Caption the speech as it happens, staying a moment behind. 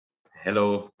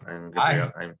Hello, I'm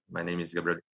Gabriel. Hi, My name is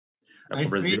Gabriel. I'm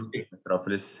from nice to meet Brazil, you.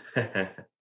 Metrópoles.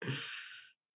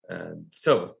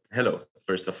 So, hello.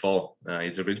 First of all,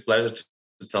 it's a great pleasure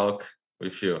to talk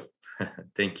with you.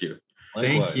 Thank you.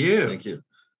 Thank Likewise. you. Thank you.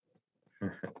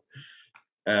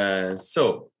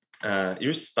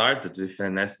 You started with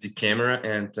an SD camera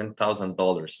and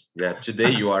 $10,000. Yeah,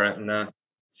 today you are in a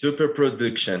super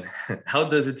production. How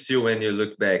does it feel when you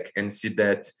look back and see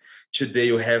that today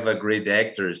you have a great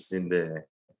actors in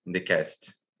the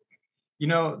cast? You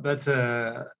know,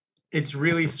 it's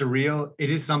really surreal. It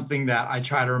is something that I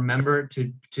try to remember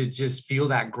to just feel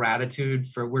that gratitude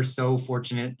for. We're so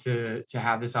fortunate to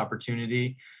have this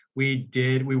opportunity. We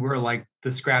were like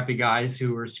the scrappy guys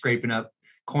who were scraping up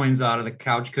coins out of the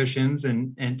couch cushions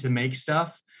and to make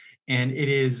stuff. And it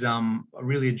is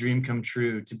really a dream come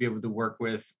true to be able to work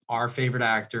with our favorite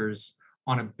actors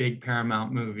on a big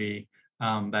Paramount movie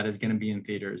that is going to be in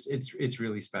theaters. It's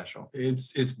really special.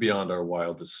 It's beyond our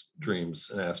wildest dreams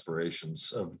and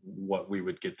aspirations of what we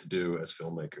would get to do as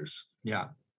filmmakers. Yeah.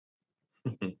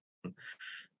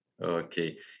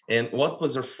 Okay. And what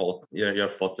was your fault? Your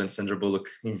fault when Sandra Bullock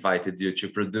invited you to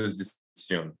produce this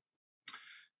film?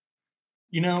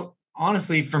 You know,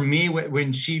 honestly, for me,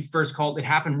 when she first called, it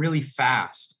happened really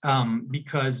fast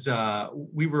because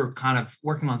we were kind of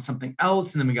working on something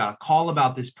else. And then we got a call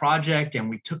about this project and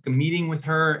we took a meeting with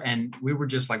her and we were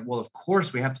just like, well, of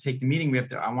course we have to take the meeting.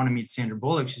 I want to meet Sandra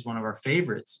Bullock. She's one of our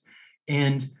favorites.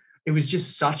 And it was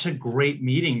just such a great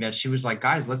meeting that she was like,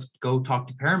 guys, let's go talk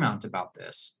to Paramount about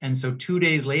this. And so 2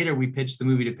 days later, we pitched the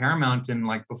movie to Paramount. And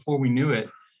like before we knew it,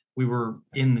 we were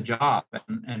in the job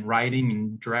and writing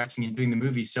and directing and doing the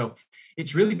movie. So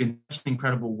it's really been such an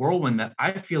incredible whirlwind that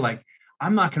I feel like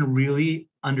I'm not going to really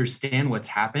understand what's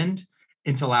happened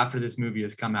until after this movie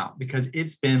has come out, because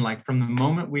it's been like from the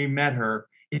moment we met her,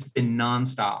 it's been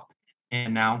nonstop.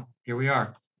 And now here we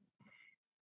are.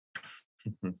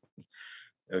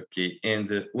 Okay.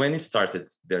 And when you started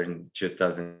there in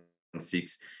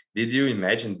 2006, did you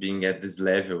imagine being at this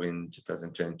level in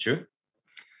 2022?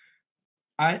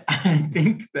 I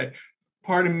think that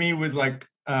part of me was like,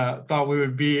 thought we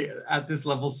would be at this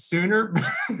level sooner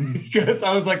because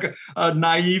I was like a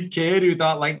naive kid who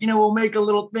thought like, we'll make a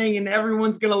little thing and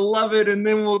everyone's going to love it. And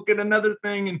then we'll get another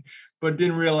thing. But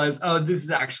didn't realize, this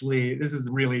is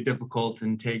really difficult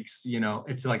and takes,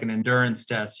 it's like an endurance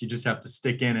test. You just have to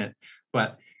stick in it.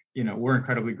 But we're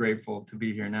incredibly grateful to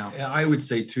be here now. Yeah, I would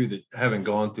say too that having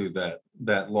gone through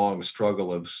that long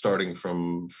struggle of starting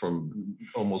from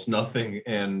almost nothing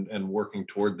and working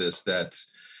toward this, that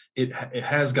it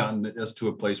has gotten us to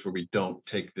a place where we don't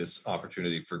take this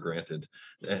opportunity for granted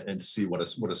and see what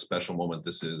a special moment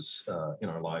this is in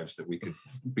our lives, that we could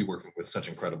be working with such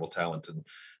incredible talent and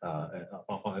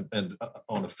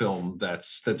on a film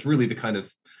that's really the kind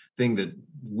of thing that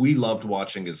we loved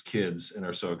watching as kids and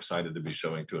are so excited to be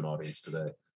showing to an audience today.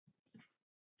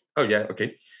 Oh, yeah.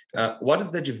 Okay. What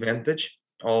is the advantage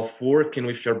of working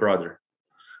with your brother?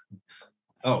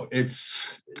 Oh,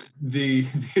 it's the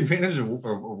advantage of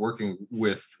working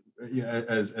with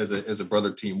as a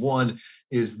brother team. One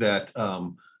is that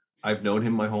I've known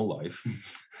him my whole life,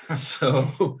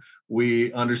 so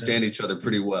we understand each other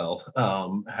pretty well,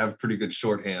 have pretty good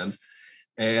shorthand.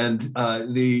 And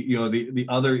the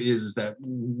other is that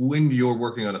when you're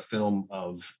working on a film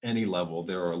of any level,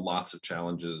 there are lots of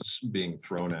challenges being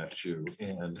thrown at you,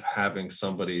 and having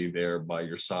somebody there by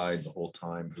your side the whole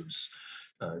time who's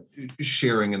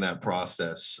sharing in that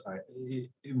process, it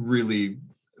really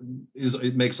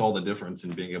it makes all the difference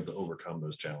in being able to overcome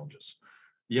those challenges.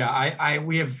 Yeah,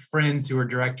 we have friends who are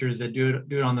directors that do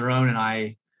it on their own,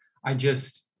 and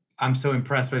I'm so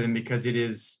impressed with them because it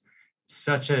is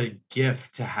such a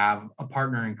gift to have a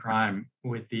partner in crime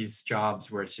with these jobs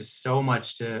where it's just so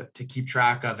much to keep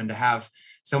track of, and to have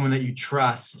someone that you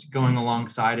trust going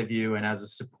alongside of you and as a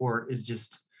support is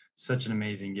just such an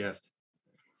amazing gift.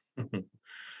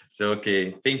 So,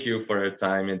 okay, thank you for your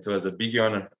time. It was a big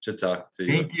honor to talk to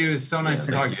you. Thank you. It's so nice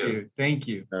to talk to you. Thank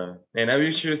you. And I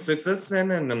wish you success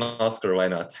and an Oscar. Why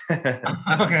not?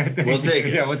 Okay. We'll take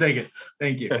it. Yeah, we'll take it.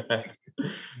 Thank you.